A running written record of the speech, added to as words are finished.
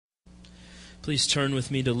Please turn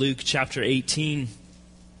with me to Luke chapter 18.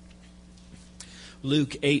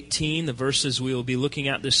 Luke 18, the verses we will be looking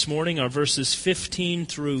at this morning are verses 15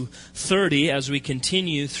 through 30 as we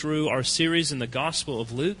continue through our series in the Gospel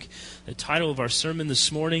of Luke. The title of our sermon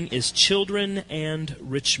this morning is Children and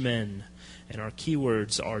Rich Men. And our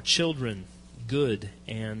keywords are children, good,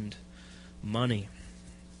 and money.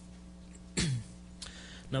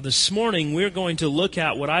 Now this morning we're going to look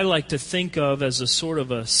at what I like to think of as a sort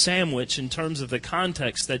of a sandwich in terms of the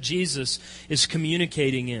context that Jesus is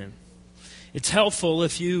communicating in. It's helpful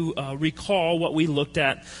if you recall what we looked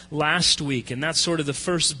at last week, and that's sort of the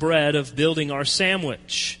first bread of building our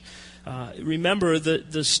sandwich. Remember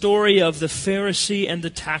the story of the Pharisee and the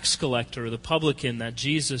tax collector, the publican, that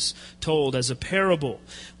Jesus told as a parable.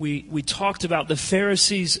 We talked about the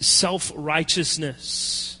Pharisee's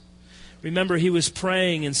self-righteousness. Remember, he was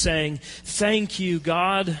praying and saying, "Thank you,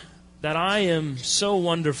 God, that I am so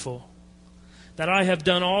wonderful, that I have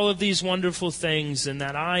done all of these wonderful things, and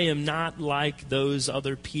that I am not like those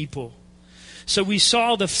other people." So we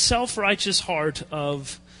saw the self-righteous heart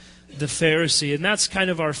of the Pharisee, and that's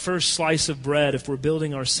kind of our first slice of bread if we're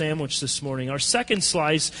building our sandwich this morning. Our second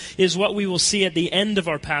slice is what we will see at the end of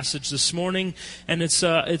our passage this morning, and it's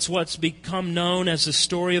what's become known as the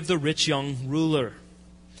story of the rich young ruler.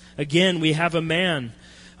 Again, we have a man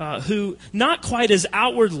who, not quite as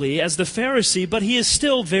outwardly as the Pharisee, but he is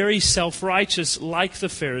still very self-righteous like the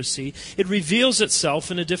Pharisee. It reveals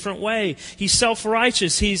itself in a different way. He's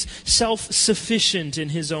self-righteous. He's self-sufficient in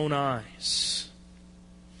his own eyes.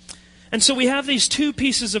 And so we have these two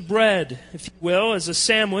pieces of bread, if you will, as a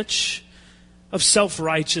sandwich of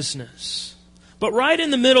self-righteousness. But right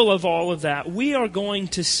in the middle of all of that, we are going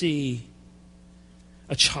to see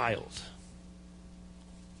a child.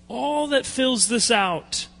 All that fills this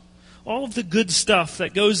out, all of the good stuff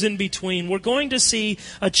that goes in between, we're going to see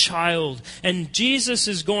a child. And Jesus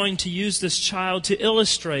is going to use this child to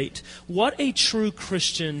illustrate what a true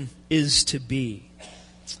Christian is to be.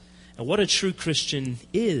 And what a true Christian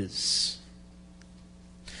is.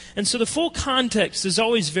 And so the full context is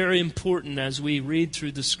always very important as we read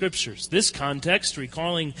through the Scriptures. This context,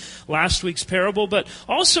 recalling last week's parable, but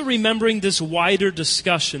also remembering this wider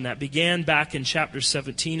discussion that began back in chapter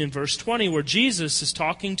 17 and verse 20, where Jesus is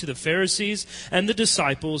talking to the Pharisees and the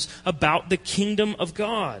disciples about the kingdom of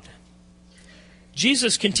God.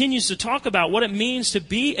 Jesus continues to talk about what it means to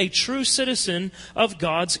be a true citizen of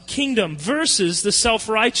God's kingdom versus the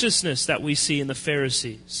self-righteousness that we see in the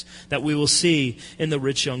Pharisees, that we will see in the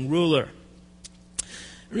rich young ruler.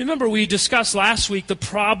 Remember, we discussed last week the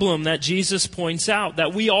problem that Jesus points out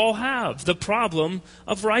that we all have, the problem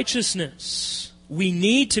of righteousness. We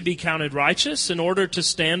need to be counted righteous in order to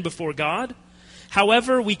stand before God.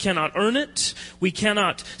 However, we cannot earn it. We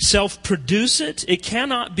cannot self-produce it. It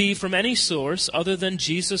cannot be from any source other than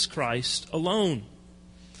Jesus Christ alone.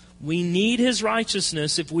 We need His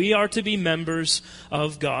righteousness if we are to be members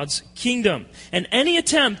of God's kingdom. And any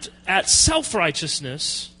attempt at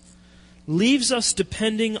self-righteousness leaves us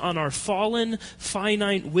depending on our fallen,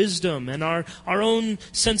 finite wisdom and our own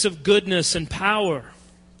sense of goodness and power,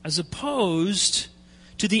 as opposed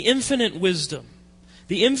to the infinite wisdom,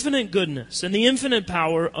 the infinite goodness, and the infinite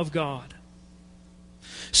power of God.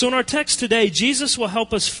 So in our text today, Jesus will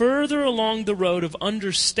help us further along the road of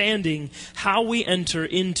understanding how we enter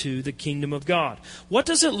into the kingdom of God. What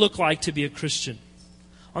does it look like to be a Christian?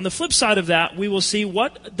 On the flip side of that, we will see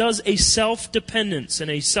what does a self-dependence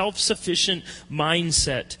and a self-sufficient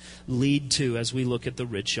mindset lead to as we look at the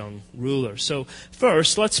rich young ruler. So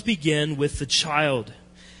first, let's begin with the child.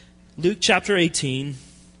 Luke chapter 18,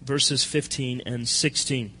 verses 15 and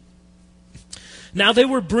 16. Now they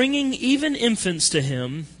were bringing even infants to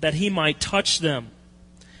him that he might touch them.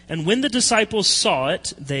 And when the disciples saw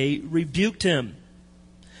it, they rebuked him.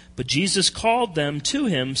 But Jesus called them to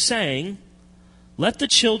him, saying, "Let the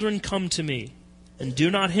children come to me, and do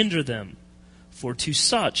not hinder them, for to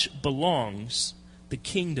such belongs the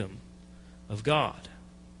kingdom of God."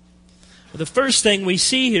 The first thing we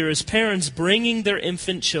see here is parents bringing their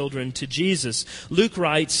infant children to Jesus. Luke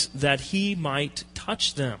writes that he might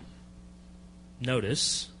touch them.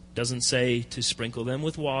 Notice, it doesn't say to sprinkle them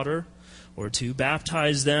with water or to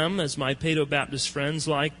baptize them, as my Paedo-Baptist friends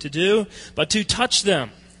like to do, but to touch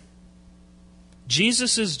them.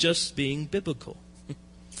 Jesus is just being biblical.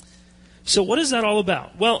 So what is that all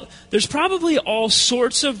about? Well, there's probably all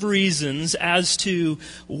sorts of reasons as to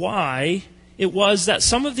why it was that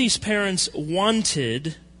some of these parents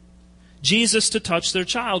wanted Jesus to touch their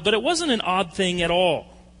child, but it wasn't an odd thing at all.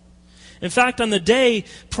 In fact, on the day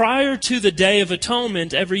prior to the Day of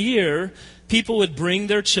Atonement every year, people would bring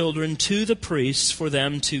their children to the priests for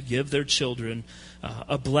them to give their children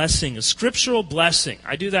a blessing, a scriptural blessing.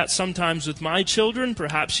 I do that sometimes with my children.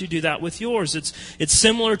 Perhaps you do that with yours. It's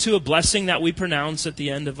similar to a blessing that we pronounce at the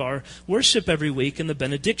end of our worship every week in the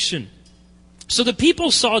benediction. So the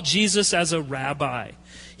people saw Jesus as a rabbi.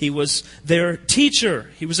 He was their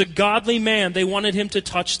teacher. He was a godly man. They wanted him to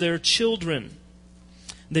touch their children.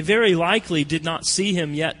 They very likely did not see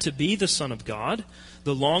him yet to be the Son of God,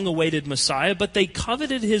 the long-awaited Messiah, but they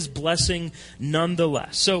coveted his blessing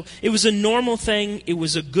nonetheless. So it was a normal thing, it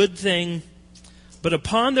was a good thing, but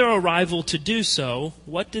upon their arrival to do so,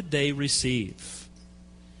 what did they receive?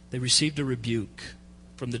 They received a rebuke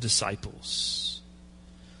from the disciples.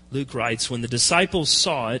 Luke writes, when the disciples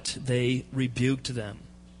saw it, they rebuked them.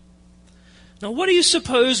 Now, what do you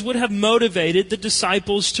suppose would have motivated the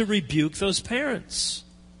disciples to rebuke those parents?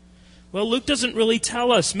 Well, Luke doesn't really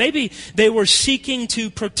tell us. Maybe they were seeking to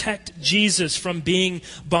protect Jesus from being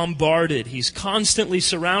bombarded. He's constantly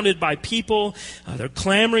surrounded by people. They're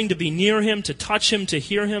clamoring to be near him, to touch him, to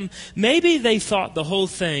hear him. Maybe they thought the whole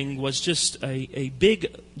thing was just a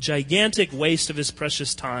big, gigantic waste of his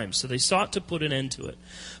precious time. So they sought to put an end to it.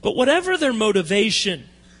 But whatever their motivation,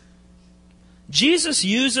 Jesus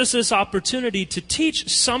uses this opportunity to teach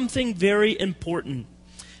something very important.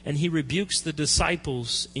 And he rebukes the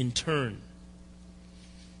disciples in turn.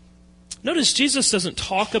 Notice Jesus doesn't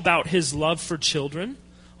talk about his love for children,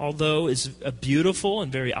 although it's a beautiful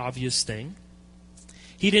and very obvious thing.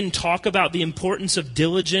 He didn't talk about the importance of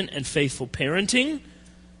diligent and faithful parenting.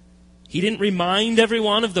 He didn't remind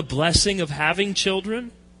everyone of the blessing of having children.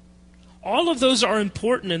 All of those are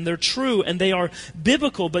important and they're true and they are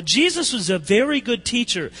biblical. But Jesus was a very good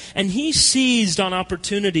teacher and he seized on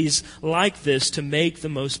opportunities like this to make the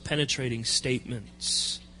most penetrating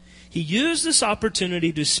statements. He used this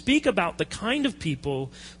opportunity to speak about the kind of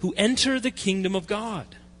people who enter the kingdom of God.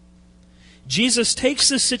 Jesus takes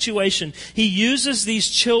this situation, he uses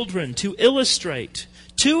these children to illustrate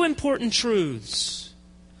two important truths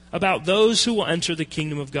about those who will enter the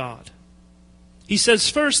kingdom of God. He says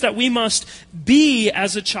first that we must be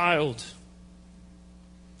as a child.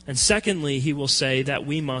 And secondly, he will say that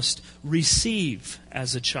we must receive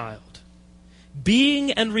as a child.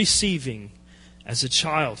 Being and receiving as a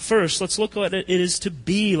child. First, let's look at what it is to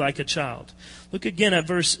be like a child. Look again at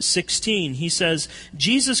verse 16. He says,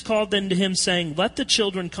 Jesus called then to him, saying, let the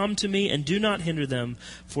children come to me and do not hinder them,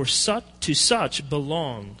 for to such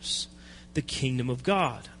belongs the kingdom of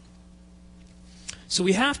God. So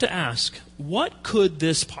we have to ask, what could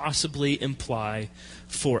this possibly imply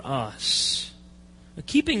for us?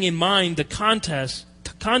 Keeping in mind the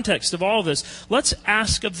context of all this, let's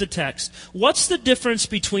ask of the text, what's the difference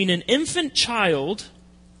between an infant child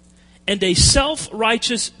and a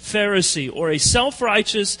self-righteous Pharisee or a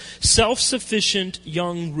self-righteous, self-sufficient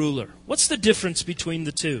young ruler? What's the difference between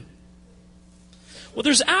the two? Well,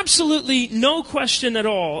 there's absolutely no question at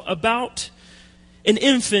all about an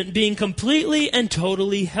infant being completely and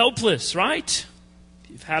totally helpless, right?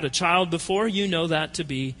 If you've had a child before, you know that to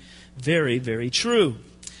be very, very true.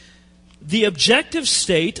 The objective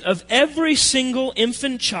state of every single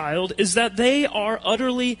infant child is that they are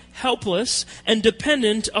utterly helpless and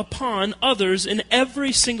dependent upon others in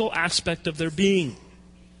every single aspect of their being.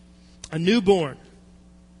 A newborn,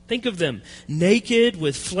 think of them, naked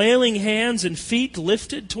with flailing hands and feet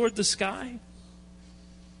lifted toward the sky.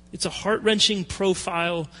 It's a heart-wrenching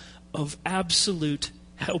profile of absolute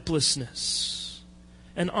helplessness.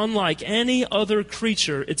 And unlike any other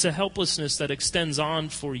creature, it's a helplessness that extends on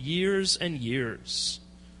for years and years.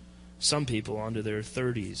 Some people onto their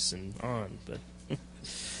 30s and on. But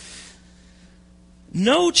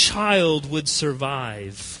no child would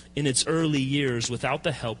survive in its early years without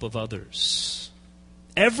the help of others.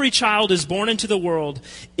 Every child is born into the world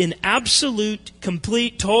in absolute,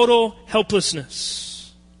 complete, total helplessness.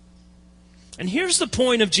 And here's the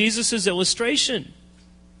point of Jesus' illustration.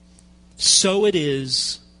 So it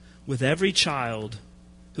is with every child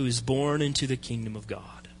who is born into the kingdom of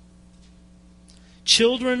God.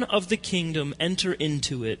 Children of the kingdom enter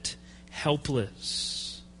into it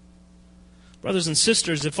helpless. Brothers and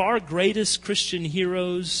sisters, if our greatest Christian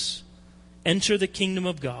heroes enter the kingdom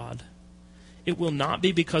of God, it will not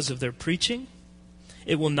be because of their preaching.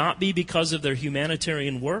 It will not be because of their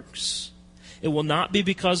humanitarian works. It will not be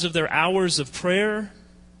because of their hours of prayer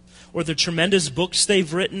or the tremendous books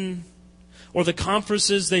they've written or the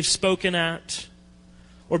conferences they've spoken at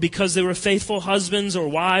or because they were faithful husbands or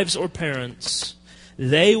wives or parents.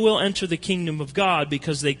 They will enter the kingdom of God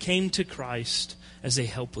because they came to Christ as a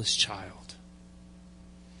helpless child.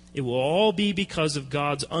 It will all be because of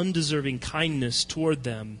God's undeserving kindness toward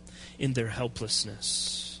them in their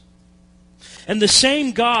helplessness. And the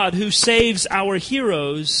same God who saves our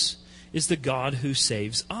heroes is the God who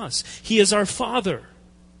saves us. He is our Father.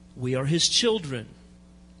 We are His children.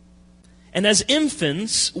 And as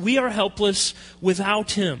infants, we are helpless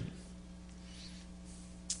without Him.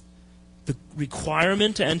 The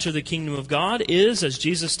requirement to enter the kingdom of God is, as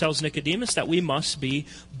Jesus tells Nicodemus, that we must be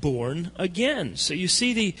born again. So you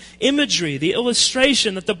see the imagery, the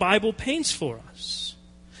illustration that the Bible paints for us.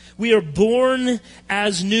 We are born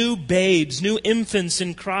as new babes, new infants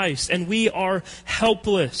in Christ, and we are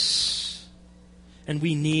helpless. And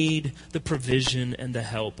we need the provision and the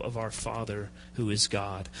help of our Father who is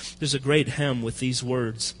God. There's a great hymn with these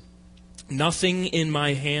words. Nothing in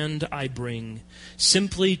my hand I bring,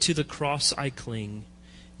 simply to the cross I cling.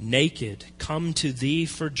 Naked, come to Thee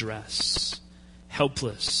for dress.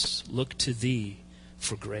 Helpless, look to Thee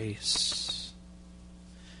for grace.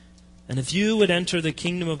 And if you would enter the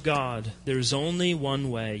kingdom of God, there is only one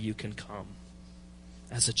way you can come.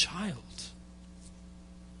 As a child.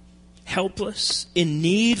 Helpless, in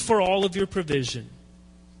need for all of your provision.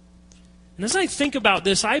 And as I think about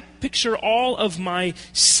this, I picture all of my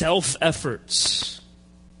self-efforts.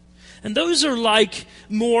 And those are like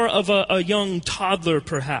more of a young toddler,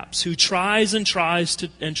 perhaps, who tries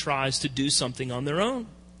to do something on their own.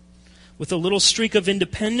 With a little streak of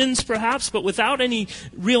independence, perhaps, but without any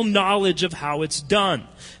real knowledge of how it's done.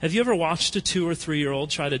 Have you ever watched a 2 or 3-year-old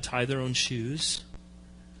try to tie their own shoes?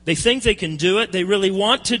 They think they can do it. They really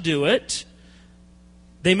want to do it.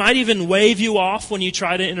 They might even wave you off when you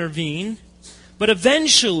try to intervene. But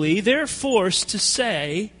eventually, they're forced to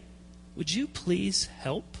say, would you please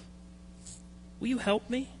help? Will you help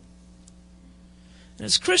me? And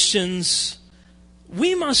as Christians,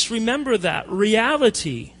 we must remember that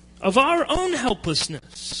reality of our own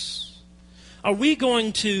helplessness. Are we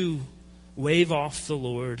going to wave off the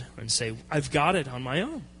Lord and say, I've got it on my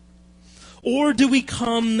own? Or do we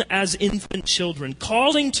come as infant children,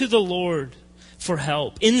 calling to the Lord for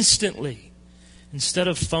help instantly, instead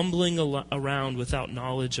of fumbling around without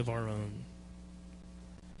knowledge of our own?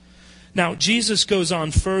 Now, Jesus goes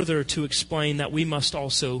on further to explain that we must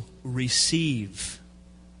also receive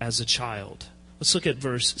as a child. Let's look at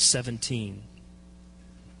verse 17.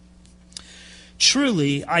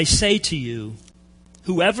 Truly, I say to you,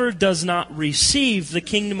 whoever does not receive the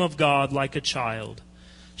kingdom of God like a child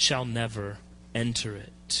shall never enter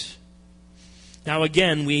it. Now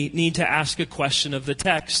again, we need to ask a question of the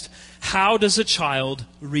text. How does a child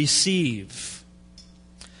receive?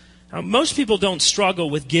 Now, most people don't struggle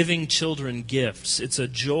with giving children gifts. It's a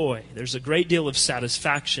joy. There's a great deal of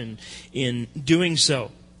satisfaction in doing so.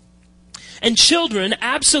 And children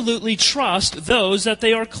absolutely trust those that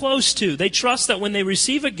they are close to. They trust that when they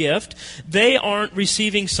receive a gift, they aren't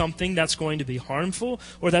receiving something that's going to be harmful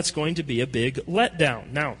or that's going to be a big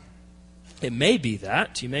letdown. Now, it may be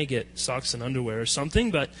that. You may get socks and underwear or something,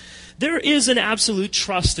 but there is an absolute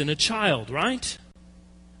trust in a child, right?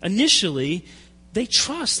 Initially, they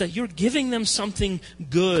trust that you're giving them something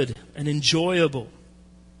good and enjoyable.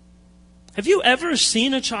 Have you ever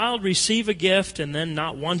seen a child receive a gift and then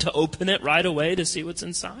not want to open it right away to see what's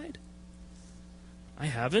inside? I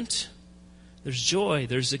haven't. There's joy,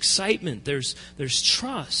 there's excitement, there's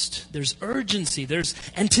trust, there's urgency, there's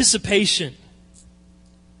anticipation.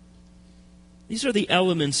 These are the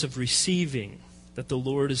elements of receiving that the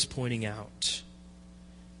Lord is pointing out.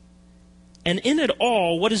 And in it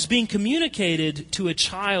all, what is being communicated to a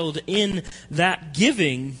child in that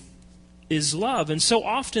giving is love. And so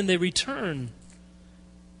often they return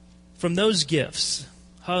from those gifts,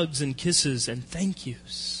 hugs and kisses and thank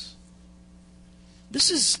yous. This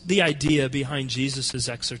is the idea behind Jesus'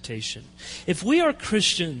 exhortation. If we are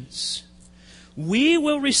Christians, we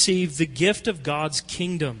will receive the gift of God's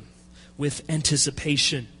kingdom with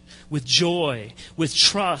anticipation, with joy, with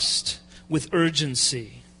trust, with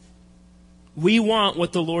urgency. We want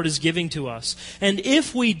what the Lord is giving to us. And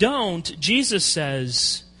if we don't, Jesus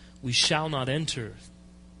says, we shall not enter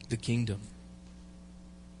the kingdom.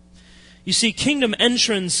 You see, kingdom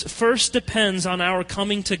entrance first depends on our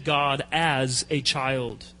coming to God as a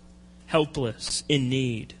child, helpless, in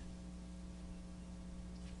need.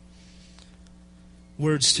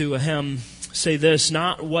 Words to a hymn say this: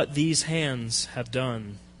 not what these hands have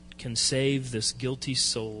done can save this guilty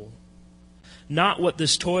soul. Not what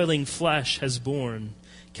this toiling flesh has borne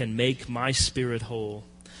can make my spirit whole.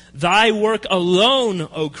 Thy work alone,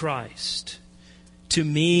 O Christ, to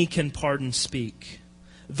me can pardon speak.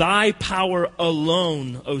 Thy power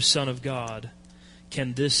alone, O Son of God,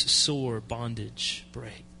 can this sore bondage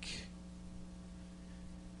break.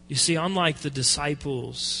 You see, unlike the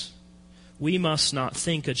disciples, we must not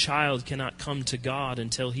think a child cannot come to God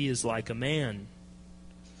until he is like a man.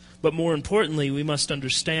 But more importantly, we must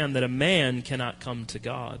understand that a man cannot come to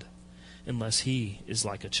God unless he is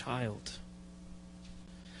like a child.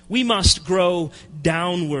 We must grow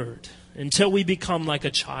downward until we become like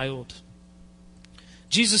a child.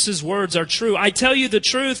 Jesus' words are true. I tell you the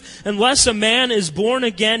truth, unless a man is born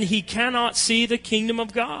again, he cannot see the kingdom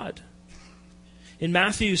of God. In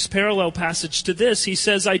Matthew's parallel passage to this, he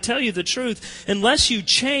says, I tell you the truth, unless you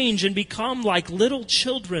change and become like little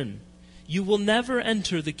children, you will never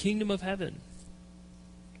enter the kingdom of heaven.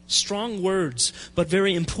 Strong words, but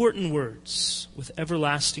very important words with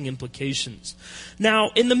everlasting implications.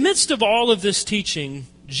 Now, in the midst of all of this teaching,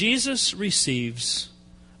 Jesus receives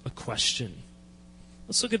a question.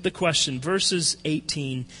 Let's look at the question, verses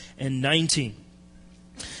 18 and 19.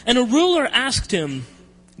 And a ruler asked him,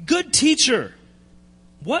 Good teacher,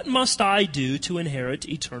 what must I do to inherit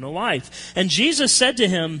eternal life? And Jesus said to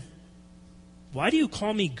him, Why do you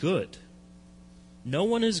call me good? No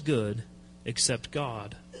one is good except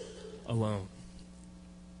God alone.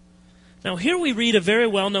 Now here we read a very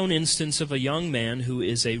well-known instance of a young man who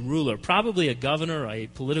is a ruler, probably a governor, a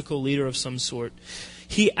political leader of some sort.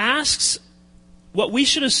 He asks what we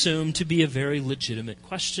should assume to be a very legitimate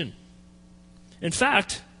question. In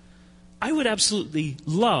fact, I would absolutely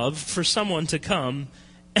love for someone to come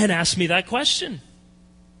and ask me that question.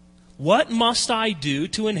 What must I do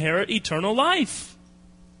to inherit eternal life?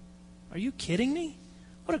 Are you kidding me?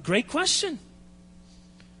 What a great question.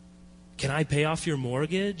 Can I pay off your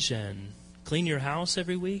mortgage and clean your house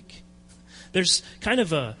every week? There's kind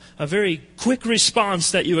of a very quick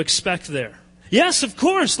response that you expect there. Yes, of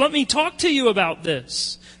course, let me talk to you about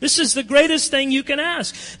this. This is the greatest thing you can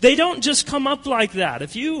ask. They don't just come up like that.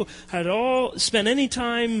 If you had all spent any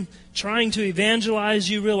time trying to evangelize,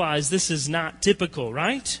 you realize this is not typical,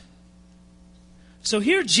 right? So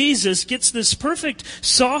here Jesus gets this perfect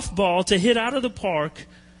softball to hit out of the park,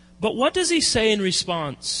 but what does he say in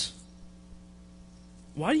response?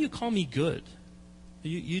 Why do you call me good?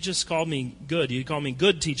 You just called me good. You call me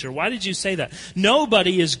good teacher. Why did you say that?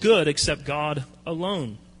 Nobody is good except God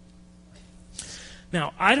alone.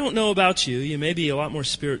 Now, I don't know about you. You may be a lot more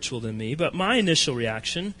spiritual than me, but my initial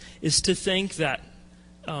reaction is to think that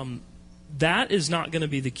that is not going to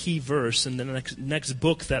be the key verse in the next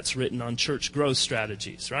book that's written on church growth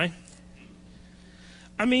strategies, right?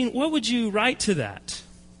 I mean, what would you write to that?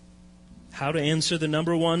 How to answer the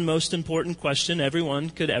number one most important question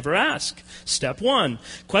everyone could ever ask. Step 1,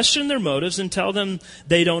 question their motives and tell them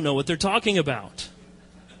they don't know what they're talking about.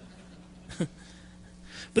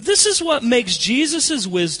 But this is what makes Jesus'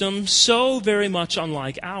 wisdom so very much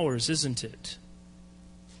unlike ours, isn't it?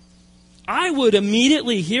 I would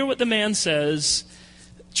immediately hear what the man says,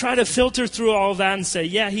 try to filter through all of that and say,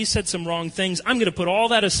 yeah, he said some wrong things. I'm going to put all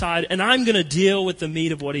that aside and I'm going to deal with the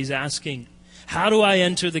meat of what he's asking. How do I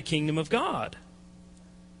enter the kingdom of God?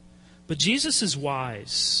 But Jesus is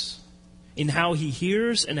wise in how he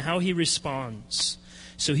hears and how he responds.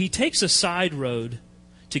 So he takes a side road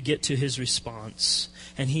to get to his response,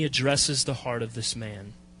 and he addresses the heart of this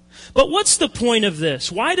man. But what's the point of this?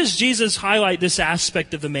 Why does Jesus highlight this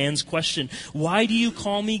aspect of the man's question? Why do you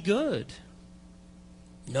call me good?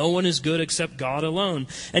 No one is good except God alone.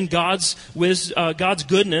 And God's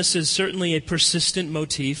goodness is certainly a persistent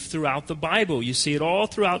motif throughout the Bible. You see it all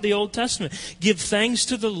throughout the Old Testament. Give thanks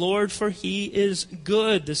to the Lord, for he is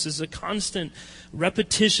good. This is a constant,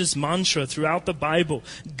 repetitious mantra throughout the Bible.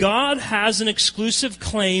 God has an exclusive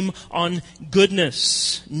claim on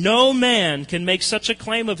goodness. No man can make such a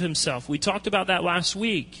claim of himself. We talked about that last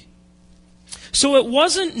week. So it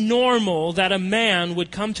wasn't normal that a man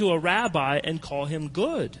would come to a rabbi and call him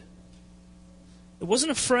good. It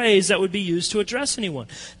wasn't a phrase that would be used to address anyone.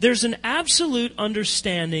 There's an absolute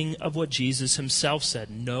understanding of what Jesus himself said.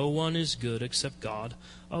 No one is good except God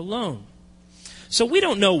alone. So we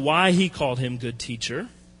don't know why he called him good teacher.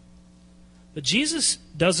 But Jesus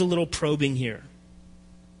does a little probing here.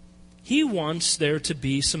 He wants there to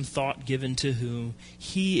be some thought given to who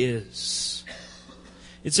he is.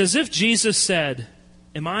 It's as if Jesus said,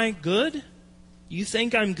 am I good? You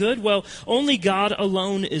think I'm good? Well, only God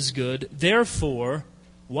alone is good. Therefore,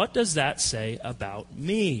 what does that say about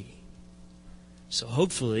me? So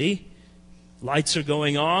hopefully, lights are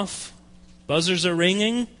going off, buzzers are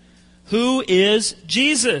ringing. Who is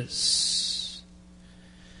Jesus?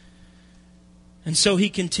 And so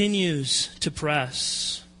he continues to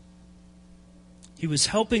press. He was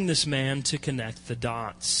helping this man to connect the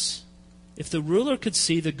dots. If the ruler could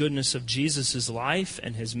see the goodness of Jesus' life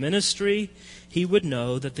and his ministry, he would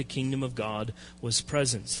know that the kingdom of God was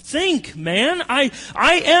present. Think, man, I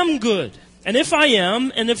am good. And if I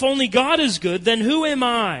am, and if only God is good, then who am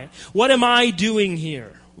I? What am I doing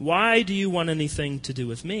here? Why do you want anything to do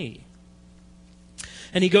with me?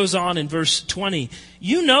 And he goes on in verse 20.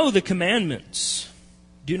 You know the commandments.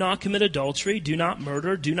 Do not commit adultery, do not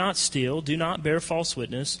murder, do not steal, do not bear false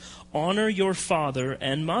witness, honor your father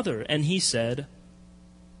and mother. And he said,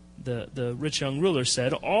 the rich young ruler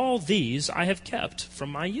said, all these I have kept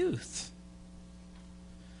from my youth.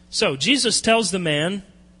 So Jesus tells the man,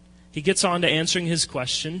 he gets on to answering his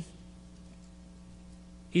question.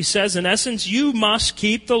 He says, in essence, you must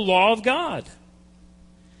keep the law of God.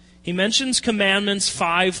 He mentions commandments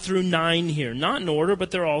 5 through 9 here. Not in order,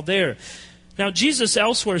 but they're all there. Now, Jesus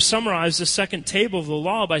elsewhere summarized the second table of the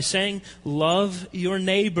law by saying, love your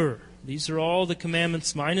neighbor. These are all the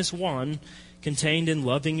commandments minus one contained in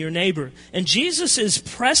loving your neighbor. And Jesus is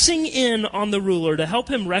pressing in on the ruler to help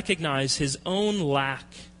him recognize his own lack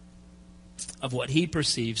of what he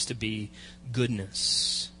perceives to be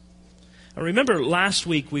goodness. Now, remember last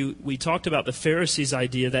week we talked about the Pharisees'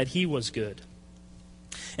 idea that he was good.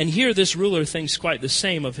 And here this ruler thinks quite the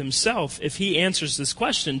same of himself if he answers this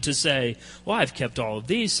question to say, well, I've kept all of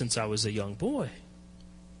these since I was a young boy.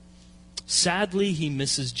 Sadly, he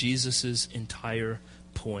misses Jesus' entire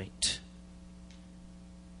point.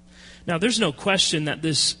 Now, there's no question that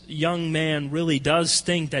this young man really does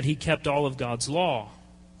think that he kept all of God's law.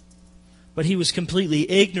 But he was completely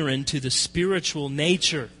ignorant to the spiritual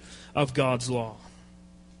nature of God's law.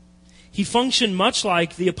 He functioned much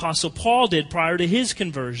like the Apostle Paul did prior to his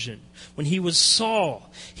conversion. When he was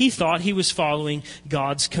Saul, he thought he was following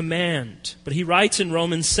God's command. But he writes in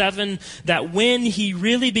Romans 7 that when he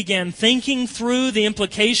really began thinking through the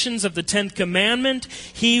implications of the 10th commandment,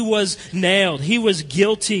 he was nailed. He was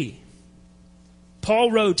guilty.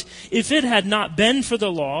 Paul wrote, if it had not been for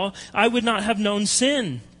the law, I would not have known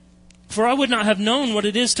sin. For I would not have known what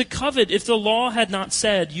it is to covet if the law had not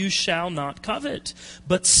said, you shall not covet.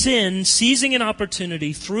 But sin, seizing an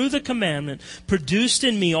opportunity through the commandment, produced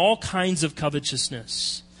in me all kinds of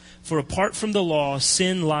covetousness. For apart from the law,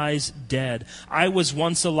 sin lies dead. I was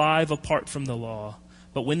once alive apart from the law.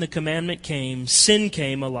 But when the commandment came, sin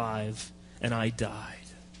came alive, and I died.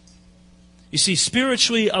 You see,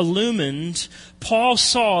 spiritually illumined, Paul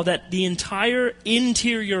saw that the entire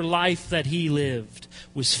interior life that he lived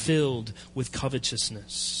was filled with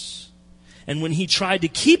covetousness. And when he tried to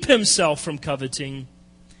keep himself from coveting,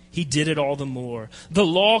 he did it all the more. The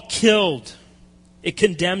law killed. It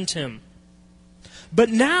condemned him. But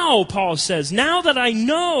now, Paul says, now that I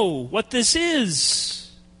know what this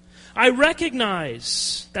is, I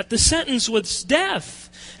recognize that the sentence was death.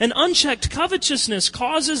 And unchecked covetousness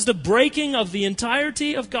causes the breaking of the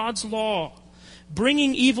entirety of God's law,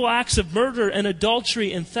 bringing evil acts of murder and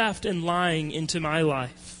adultery and theft and lying into my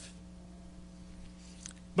life.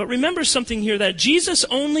 But remember something here, that Jesus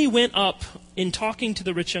only went up in talking to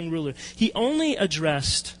the rich young ruler. He only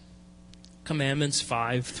addressed commandments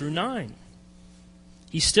 5 through 9.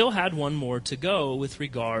 He still had one more to go with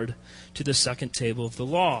regard to the second table of the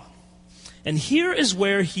law. And here is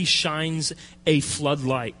where he shines a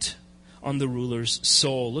floodlight on the ruler's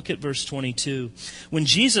soul. Look at verse 22. When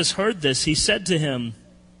Jesus heard this, he said to him,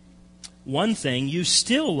 one thing you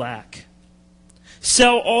still lack.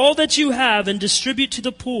 Sell all that you have and distribute to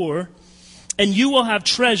the poor, and you will have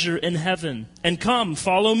treasure in heaven. And come,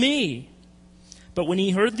 follow me. But when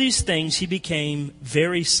he heard these things, he became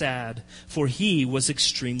very sad, for he was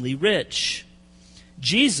extremely rich.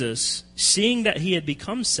 Jesus, seeing that he had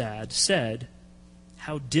become sad, said,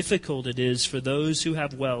 how difficult it is for those who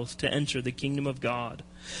have wealth to enter the kingdom of God.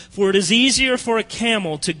 For it is easier for a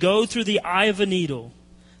camel to go through the eye of a needle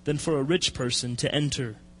than for a rich person to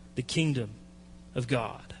enter the kingdom of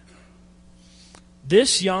God.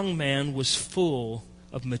 This young man was full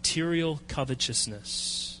of material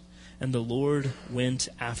covetousness, and the Lord went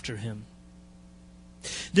after him.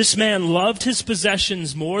 This man loved his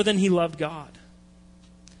possessions more than he loved God.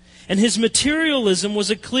 And his materialism was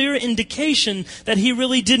a clear indication that he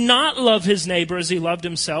really did not love his neighbor as he loved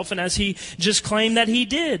himself and as he just claimed that he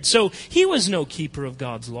did. So he was no keeper of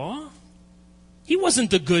God's law. He wasn't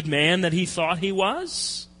the good man that he thought he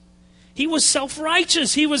was. He was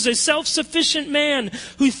self-righteous. He was a self-sufficient man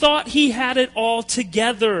who thought he had it all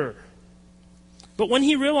together. But when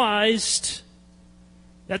he realized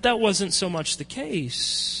that that wasn't so much the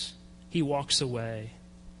case, he walks away.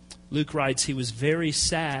 Luke writes he was very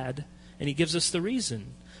sad, and he gives us the reason.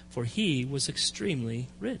 For he was extremely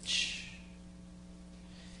rich.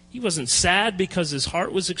 He wasn't sad because his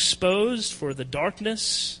heart was exposed for the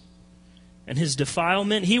darkness and his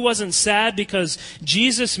defilement. He wasn't sad because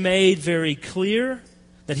Jesus made very clear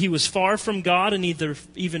that he was far from God and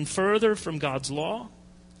even further from God's law.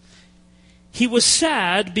 He was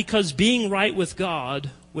sad because being right with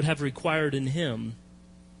God would have required in him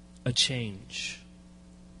a change.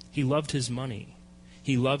 He loved his money.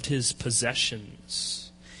 He loved his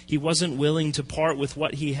possessions. He wasn't willing to part with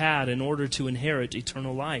what he had in order to inherit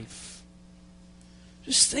eternal life.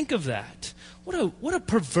 Just think of that. What a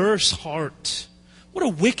perverse heart. What a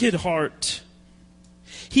wicked heart.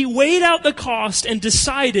 He weighed out the cost and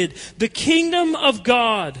decided the kingdom of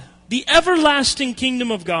God, the everlasting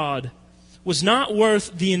kingdom of God, was not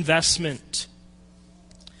worth the investment.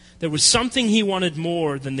 There was something he wanted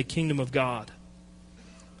more than the kingdom of God.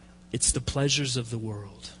 It's the pleasures of the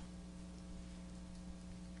world.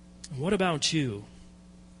 What about you?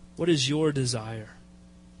 What is your desire?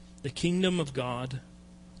 The kingdom of God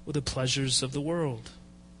or the pleasures of the world?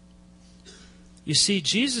 You see,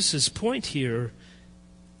 Jesus' point here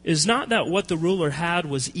is not that what the ruler had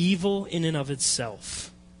was evil in and of itself.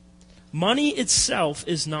 Money itself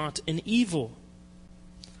is not an evil.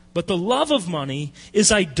 But the love of money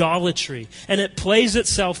is idolatry, and it plays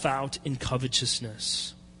itself out in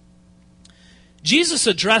covetousness. Jesus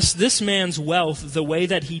addressed this man's wealth the way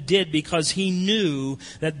that he did because he knew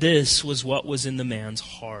that this was what was in the man's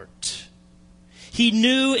heart. He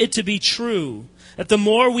knew it to be true, that the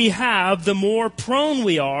more we have, the more prone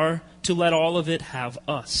we are to let all of it have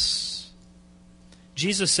us.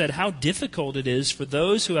 Jesus said how difficult it is for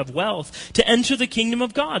those who have wealth to enter the kingdom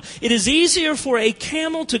of God. It is easier for a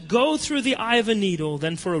camel to go through the eye of a needle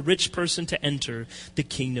than for a rich person to enter the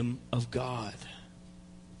kingdom of God.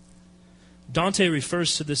 Dante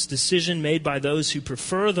refers to this decision made by those who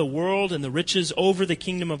prefer the world and the riches over the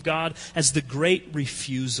kingdom of God as the great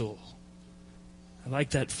refusal. I like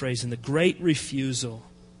that phrase, and the great refusal,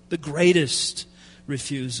 the greatest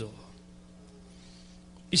refusal.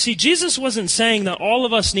 You see, Jesus wasn't saying that all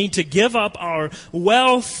of us need to give up our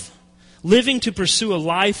wealth, living to pursue a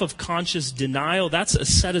life of conscious denial. That's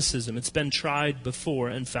asceticism. It's been tried before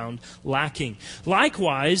and found lacking.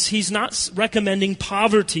 Likewise, he's not recommending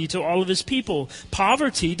poverty to all of his people.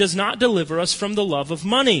 Poverty does not deliver us from the love of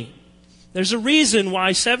money. There's a reason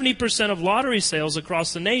why 70% of lottery sales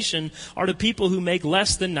across the nation are to people who make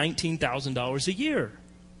less than $19,000 a year.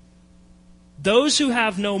 Those who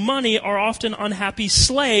have no money are often unhappy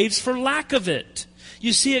slaves for lack of it.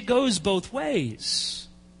 You see, it goes both ways.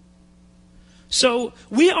 So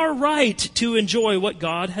we are right to enjoy what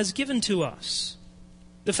God has given to us.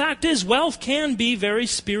 The fact is, wealth can be very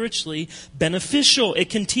spiritually beneficial. It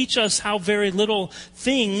can teach us how very little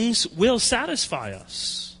things will satisfy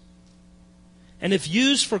us. And if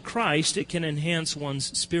used for Christ, it can enhance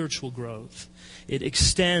one's spiritual growth. It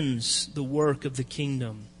extends the work of the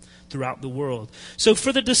kingdom throughout the world. So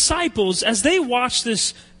for the disciples, as they watch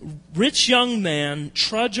this rich young man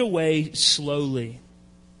trudge away slowly,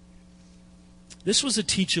 this was a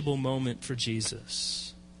teachable moment for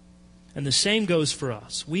Jesus. And the same goes for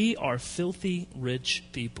us. We are filthy rich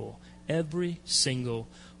people, every single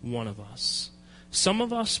one of us. Some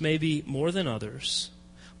of us maybe more than others.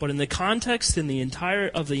 But in the context of the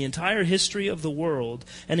entire history of the world,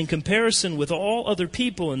 and in comparison with all other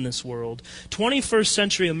people in this world, 21st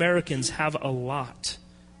century Americans have a lot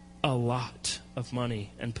of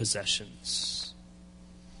money and possessions.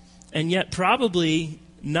 And yet probably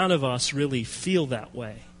none of us really feel that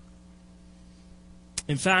way.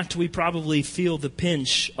 In fact, we probably feel the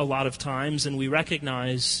pinch a lot of times, and we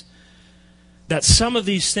recognize that some of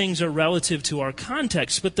these things are relative to our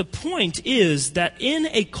context. But the point is that in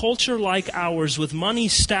a culture like ours, with money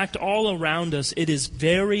stacked all around us, it is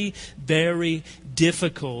very, very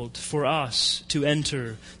difficult for us to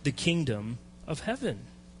enter the kingdom of heaven.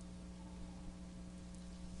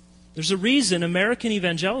 There's a reason American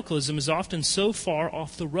evangelicalism is often so far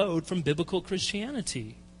off the road from biblical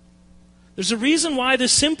Christianity. There's a reason why the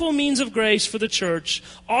simple means of grace for the church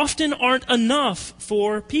often aren't enough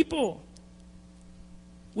for people.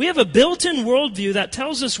 We have a built-in worldview that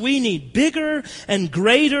tells us we need bigger and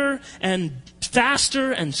greater and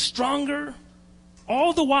faster and stronger.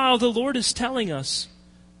 All the while the Lord is telling us,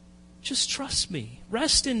 just trust me,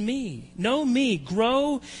 rest in me, know me,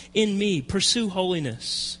 grow in me, pursue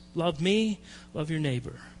holiness. Love me, love your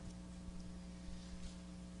neighbor.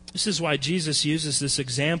 This is why Jesus uses this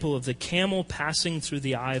example of the camel passing through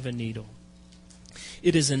the eye of a needle.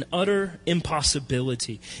 It is an utter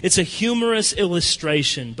impossibility. It's a humorous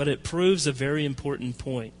illustration, but it proves a very important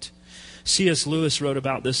point. C.S. Lewis wrote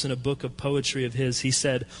about this in a book of poetry of his. He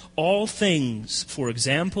said, all things, for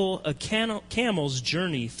example, a camel's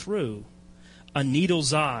journey through a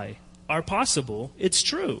needle's eye, are possible. It's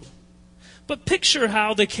true. But picture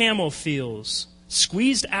how the camel feels.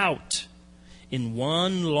 squeezed out in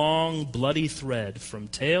one long bloody thread from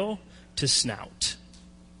tail to snout.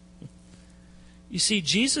 You see,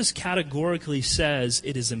 Jesus categorically says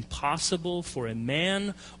it is impossible for a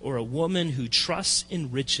man or a woman who trusts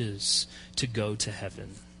in riches to go to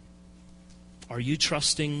heaven. Are you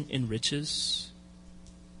trusting in riches?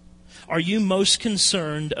 Are you most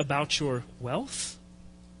concerned about your wealth?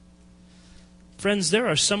 Friends, there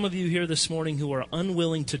are some of you here this morning who are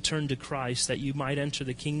unwilling to turn to Christ that you might enter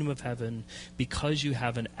the kingdom of heaven because you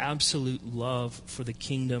have an absolute love for the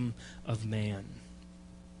kingdom of man.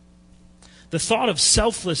 The thought of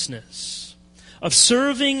selflessness, of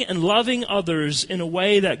serving and loving others in a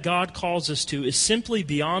way that God calls us to, is simply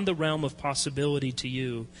beyond the realm of possibility to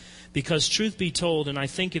you. Because truth be told, and I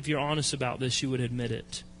think if you're honest about this, you would admit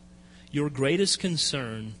it, your greatest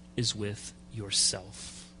concern is with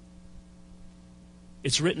yourself.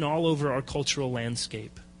 It's written all over our cultural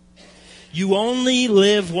landscape. You only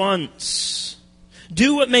live once.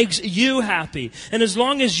 Do what makes you happy. And as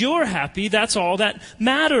long as you're happy, that's all that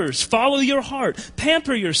matters. Follow your heart.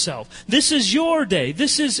 Pamper yourself. This is your day.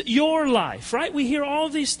 This is your life, right? We hear all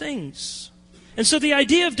these things. And so the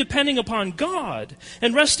idea of depending upon God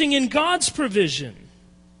and resting in God's provision,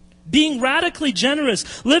 being radically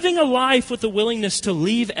generous, living a life with a willingness to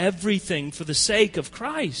leave everything for the sake of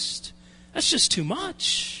Christ, that's just too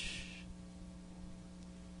much.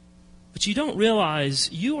 But you don't realize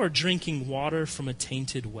you are drinking water from a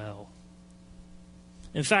tainted well.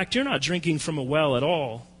 In fact, you're not drinking from a well at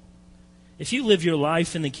all. If you live your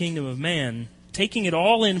life in the kingdom of man, taking it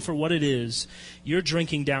all in for what it is, you're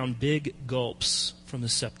drinking down big gulps from the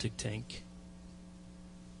septic tank.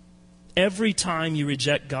 Every time you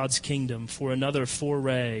reject God's kingdom for another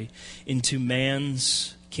foray into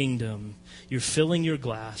man's kingdom, you're filling your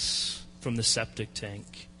glass from the septic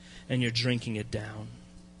tank and you're drinking it down.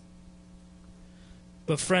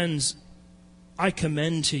 But friends, I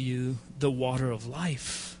commend to you the water of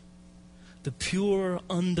life, the pure,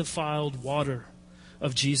 undefiled water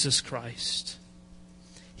of Jesus Christ.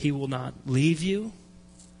 He will not leave you,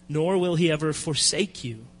 nor will He ever forsake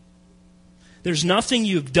you. There's nothing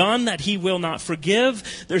you've done that He will not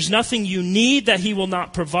forgive. There's nothing you need that He will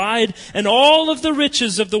not provide. And all of the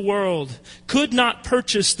riches of the world could not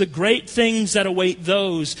purchase the great things that await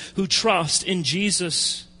those who trust in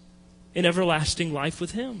Jesus in everlasting life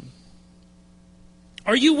with Him.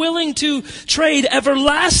 Are you willing to trade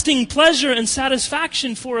everlasting pleasure and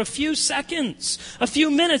satisfaction for a few seconds, a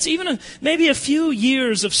few minutes, even maybe a few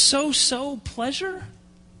years of so-so pleasure?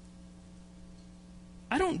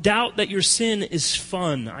 I don't doubt that your sin is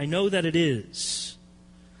fun. I know that it is.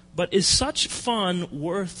 But is such fun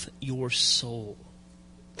worth your soul?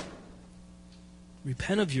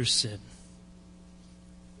 Repent of your sin.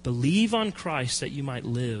 Believe on Christ that you might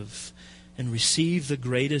live and receive the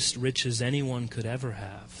greatest riches anyone could ever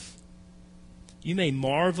have. You may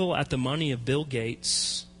marvel at the money of Bill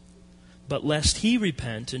Gates, but lest he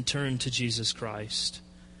repent and turn to Jesus Christ,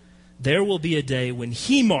 there will be a day when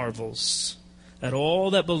he marvels at all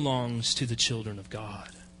that belongs to the children of God.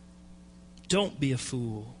 Don't be a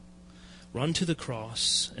fool. Run to the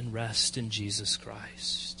cross and rest in Jesus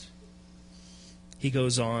Christ. He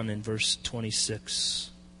goes on in verse 26.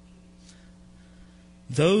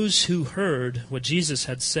 Those who heard what Jesus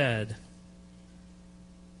had said,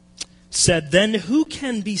 then who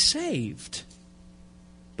can be saved?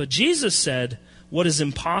 But Jesus said, what is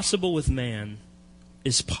impossible with man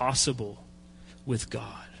is possible with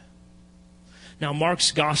God. Now,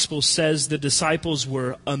 Mark's gospel says the disciples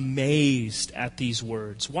were amazed at these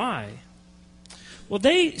words. Why? Well,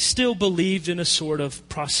 they still believed in a sort of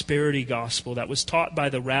prosperity gospel that was taught by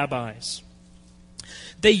the rabbis.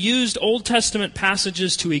 They used Old Testament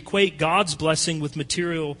passages to equate God's blessing with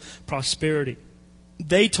material prosperity.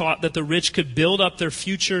 They taught that the rich could build up their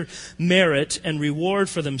future merit and reward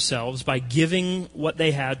for themselves by giving what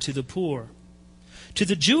they had to the poor. To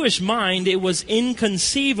the Jewish mind, it was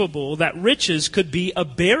inconceivable that riches could be a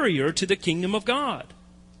barrier to the kingdom of God.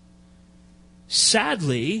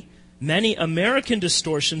 Sadly, many American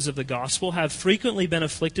distortions of the gospel have frequently been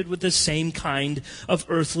afflicted with the same kind of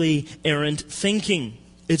earthly, errant thinking.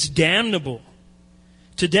 It's damnable.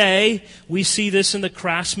 Today, we see this in the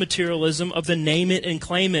crass materialism of the name it and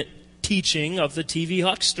claim it teaching of the TV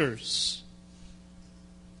hucksters.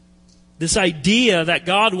 This idea that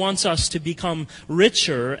God wants us to become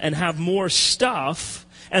richer and have more stuff,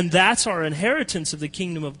 and that's our inheritance of the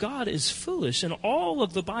kingdom of God, is foolish. And all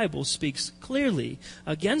of the Bible speaks clearly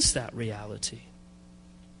against that reality.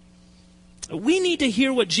 We need to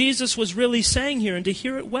hear what Jesus was really saying here and to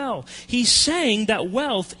hear it well. He's saying that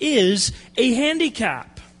wealth is a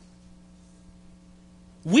handicap.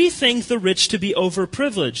 We think the rich to be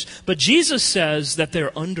overprivileged, but Jesus says that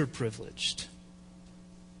they're underprivileged.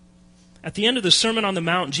 At the end of the Sermon on the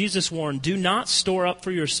Mount, Jesus warned, "Do not store up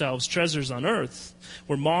for yourselves treasures on earth,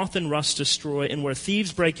 where moth and rust destroy, and where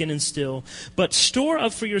thieves break in and steal. But store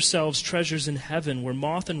up for yourselves treasures in heaven, where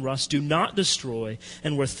moth and rust do not destroy,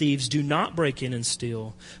 and where thieves do not break in and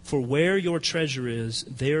steal. For where your treasure is,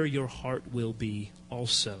 there your heart will be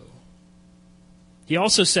also." He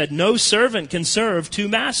also said, "No servant can serve two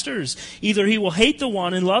masters. Either he will hate the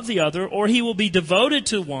one and love the other, or he will be devoted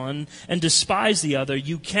to one and despise the other.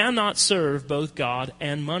 You cannot serve both God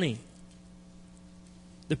and money."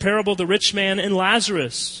 The parable of the rich man and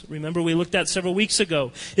Lazarus, remember we looked at several weeks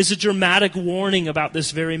ago, is a dramatic warning about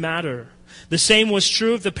this very matter. The same was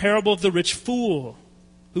true of the parable of the rich fool,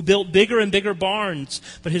 who built bigger and bigger barns,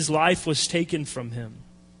 but his life was taken from him.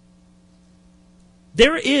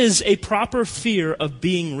 There is a proper fear of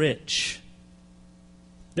being rich.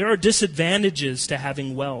 There are disadvantages to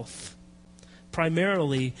having wealth.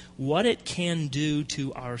 Primarily, what it can do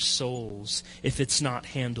to our souls if it's not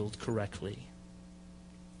handled correctly.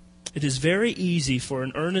 It is very easy for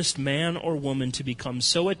an earnest man or woman to become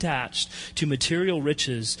so attached to material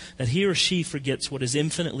riches that he or she forgets what is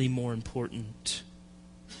infinitely more important.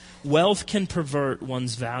 Wealth can pervert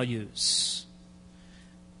one's values.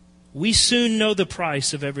 We soon know the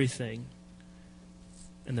price of everything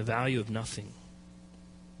and the value of nothing.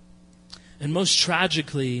 And most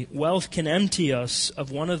tragically, wealth can empty us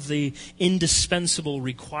of one of the indispensable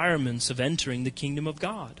requirements of entering the kingdom of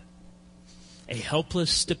God: a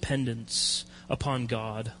helpless dependence upon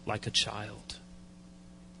God like a child.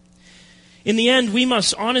 In the end, we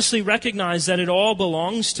must honestly recognize that it all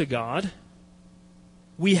belongs to God.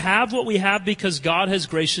 We have what we have because God has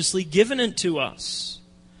graciously given it to us.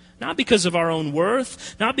 Not because of our own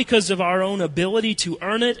worth, not because of our own ability to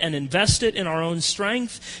earn it and invest it in our own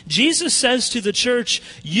strength. Jesus says to the church,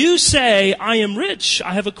 "You say, 'I am rich,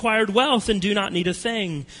 I have acquired wealth and do not need a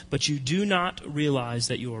thing,' but you do not realize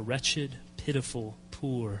that you are wretched, pitiful,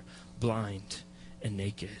 poor, blind, and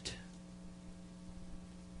naked."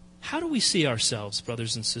 How do we see ourselves,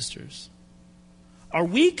 brothers and sisters? Are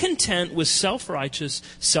we content with self-righteous,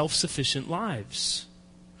 self-sufficient lives?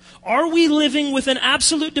 Are we living with an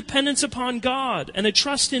absolute dependence upon God and a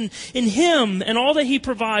trust in Him and all that He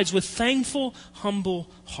provides with thankful,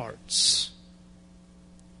 humble hearts?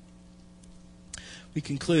 We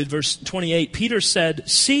conclude verse 28. Peter said,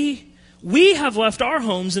 "See, we have left our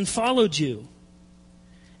homes and followed you."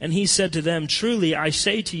 And he said to them, "Truly I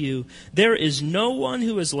say to you, there is no one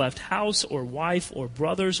who has left house or wife or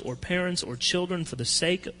brothers or parents or children for the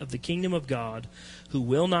sake of the kingdom of God who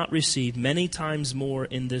will not receive many times more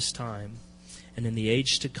in this time and in the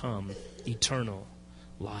age to come eternal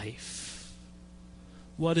life."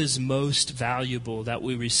 What is most valuable that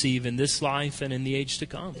we receive in this life and in the age to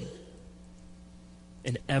come?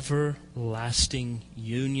 An everlasting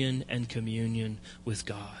union and communion with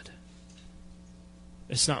God.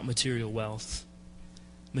 It's not material wealth.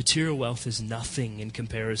 Material wealth is nothing in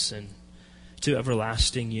comparison to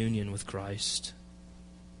everlasting union with Christ.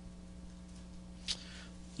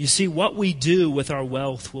 You see, what we do with our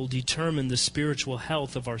wealth will determine the spiritual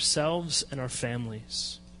health of ourselves and our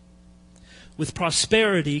families. With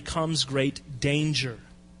prosperity comes great danger.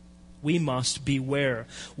 We must beware.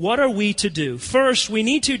 What are we to do? First, we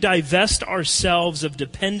need to divest ourselves of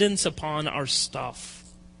dependence upon our stuff.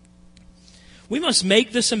 We must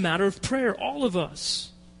make this a matter of prayer, all of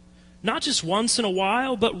us. Not just once in a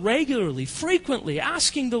while, but regularly, frequently,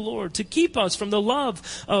 asking the Lord to keep us from the love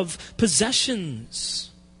of possessions.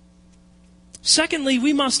 Secondly,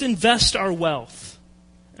 we must invest our wealth.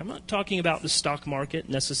 I'm not talking about the stock market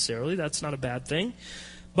necessarily. That's not a bad thing.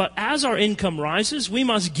 But as our income rises, we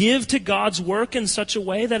must give to God's work in such a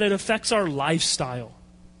way that it affects our lifestyle.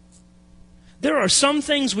 There are some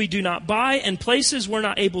things we do not buy and places we're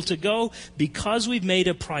not able to go because we've made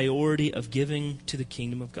a priority of giving to the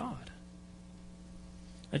kingdom of God.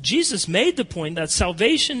 Now, Jesus made the point that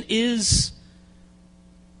salvation is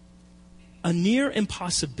a near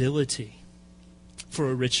impossibility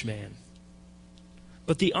for a rich man.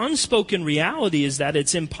 But the unspoken reality is that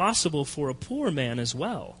it's impossible for a poor man as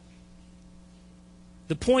well.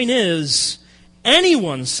 The point is,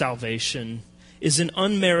 anyone's salvation is an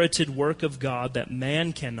unmerited work of God that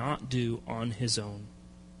man cannot do on his own.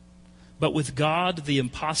 But with God, the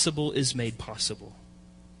impossible is made possible.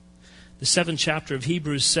 The 7th chapter of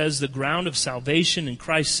Hebrews says the ground of salvation in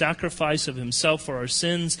Christ's sacrifice of Himself for our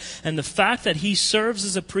sins and the fact that He serves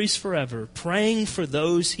as a priest forever, praying for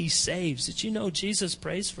those He saves. Did you know Jesus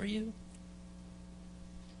prays for you?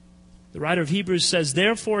 The writer of Hebrews says,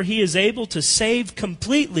 therefore he is able to save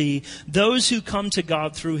completely those who come to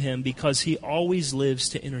God through him, because he always lives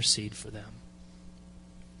to intercede for them.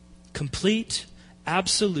 Complete,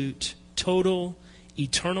 absolute, total,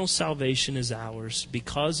 eternal salvation is ours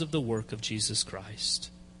because of the work of Jesus Christ.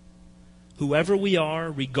 Whoever we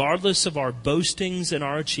are, regardless of our boastings and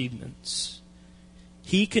our achievements,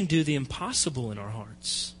 he can do the impossible in our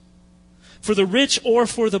hearts. For the rich or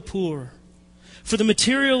for the poor, for the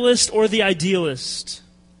materialist or the idealist,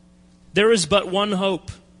 there is but one hope.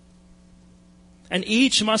 And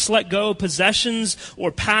each must let go of possessions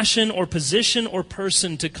or passion or position or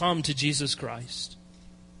person to come to Jesus Christ.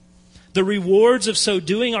 The rewards of so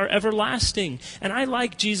doing are everlasting. And I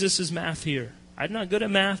like Jesus' math here. I'm not good at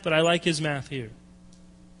math, but I like his math here.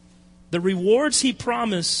 The rewards he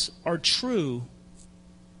promised are true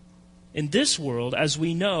in this world, as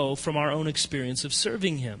we know from our own experience of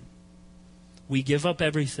serving him. We give up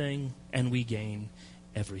everything and we gain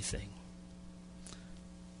everything.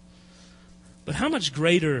 But how much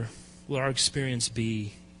greater will our experience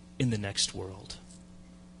be in the next world?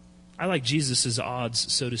 I like Jesus'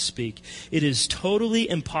 odds, so to speak. It is totally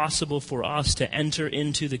impossible for us to enter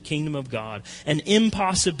into the kingdom of God, an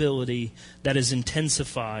impossibility that is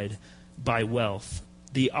intensified by wealth.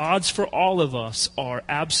 The odds for all of us are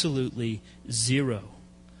absolutely zero.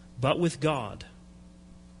 But with God,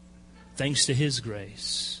 thanks to his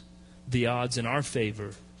grace, the odds in our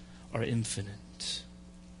favor are infinite.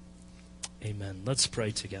 Amen. Let's pray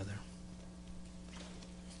together.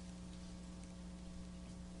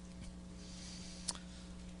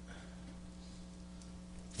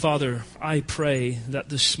 Father, I pray that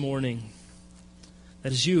this morning,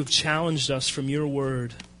 that as you have challenged us from your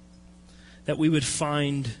word, that we would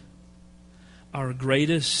find our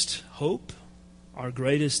greatest hope, our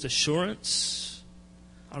greatest assurance,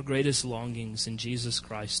 our greatest longings in Jesus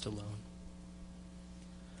Christ alone.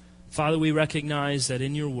 Father, we recognize that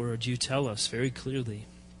in your word you tell us very clearly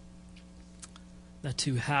that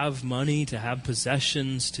to have money, to have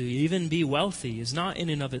possessions, to even be wealthy is not in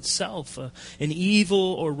and of itself an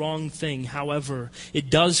evil or wrong thing. However, it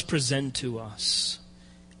does present to us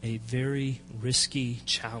a very risky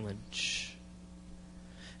challenge.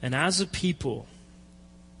 And as a people,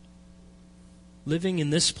 living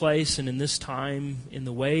in this place and in this time in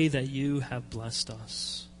the way that you have blessed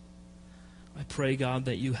us, I pray, God,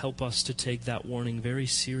 that you help us to take that warning very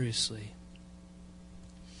seriously.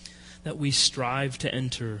 That we strive to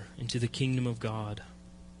enter into the kingdom of God,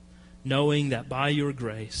 knowing that by your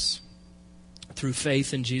grace, through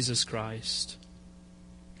faith in Jesus Christ,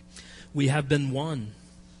 we have been won.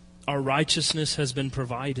 Our righteousness has been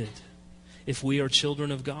provided if we are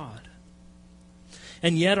children of God.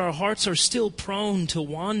 And yet our hearts are still prone to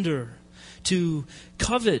wander, to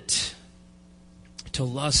covet, to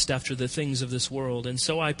lust after the things of this world. And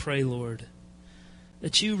so I pray, Lord,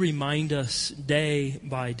 that you remind us day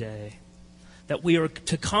by day that we are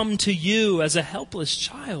to come to you as a helpless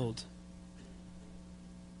child,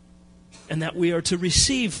 and that we are to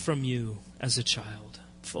receive from you as a child,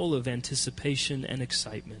 full of anticipation and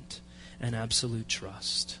excitement and absolute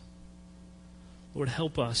trust. Lord,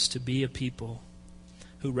 help us to be a people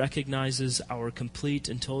who recognizes our complete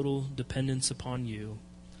and total dependence upon you,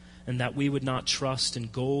 and that we would not trust in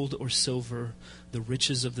gold or silver, the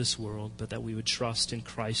riches of this world, but that we would trust in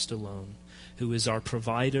Christ alone, who is our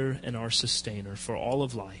provider and our sustainer for all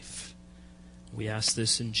of life. We ask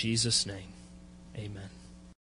this in Jesus' name. Amen.